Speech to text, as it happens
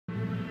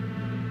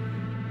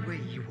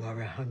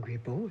are a hungry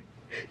boy.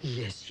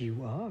 Yes,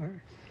 you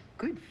are.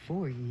 Good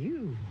for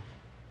you.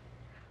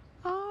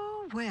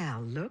 Oh,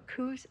 well, look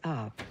who's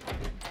up.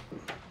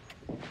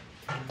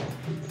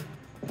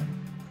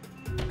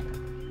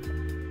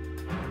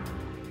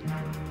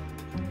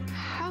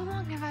 How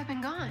long have I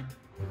been gone?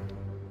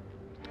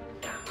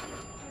 God,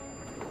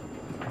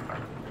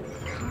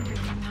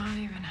 you're not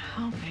even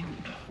helping.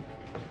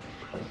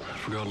 I've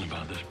forgotten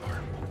about this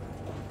part.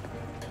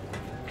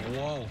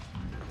 Whoa.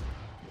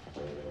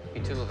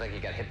 You two look like you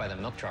got hit by the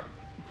milk truck.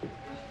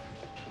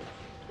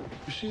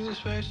 You see this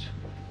face?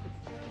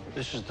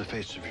 This is the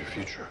face of your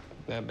future.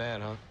 That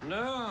bad, huh?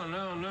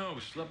 No.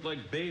 We slept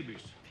like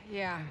babies.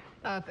 Yeah,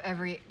 up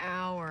every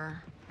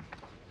hour.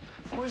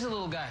 Where's the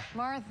little guy?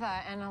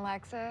 Martha and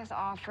Alexis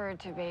offered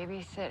to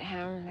babysit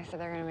him. They said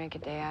they're gonna make a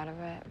day out of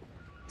it.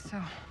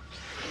 So,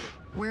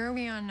 where are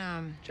we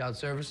on, Child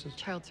services?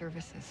 child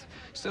services?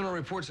 Still no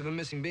reports of a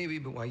missing baby,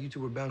 but while you two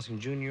were bouncing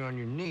Junior on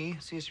your knee,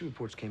 CSC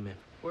reports came in.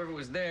 Whoever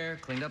was there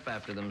cleaned up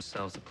after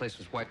themselves. The place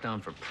was wiped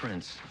down for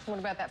prints. What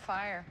about that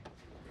fire?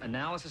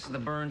 Analysis of the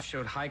burns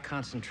showed high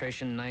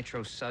concentration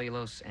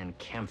nitrocellulose and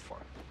camphor.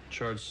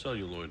 Charged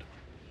celluloid.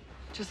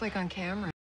 Just like on camera.